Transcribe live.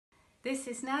This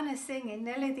is Nana singing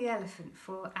Nellie the Elephant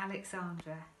for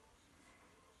Alexandra.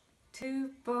 To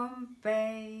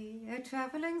Bombay a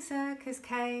travelling circus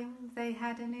came. They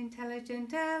had an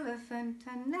intelligent elephant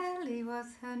and Nellie was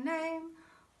her name.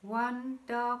 One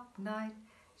dark night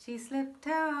she slipped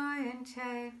her iron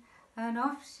chain and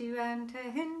off she ran to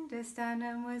Hindustan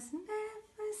and was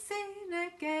never seen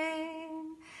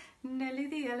again. Nellie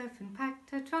the Elephant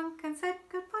packed her trunk and said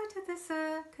goodbye to the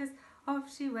circus.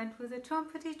 Off she went with a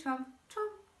trumpety trump,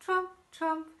 trump, trump,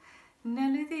 trump.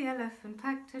 Nellie the Elephant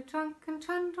packed her trunk and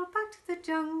trundled back to the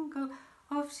jungle.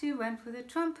 Off she went with a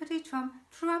trumpety trump,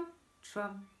 trump,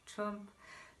 trump, trump.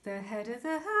 The head of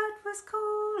the herd was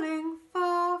calling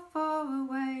far, far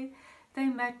away. They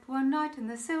met one night in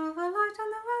the silver light on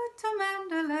the road to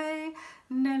Mandalay.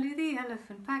 Nellie the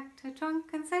Elephant packed her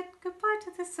trunk and said goodbye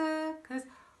to the circus.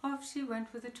 Off she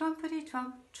went with a trumpety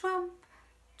trump, trump,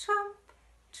 trump,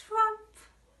 trump.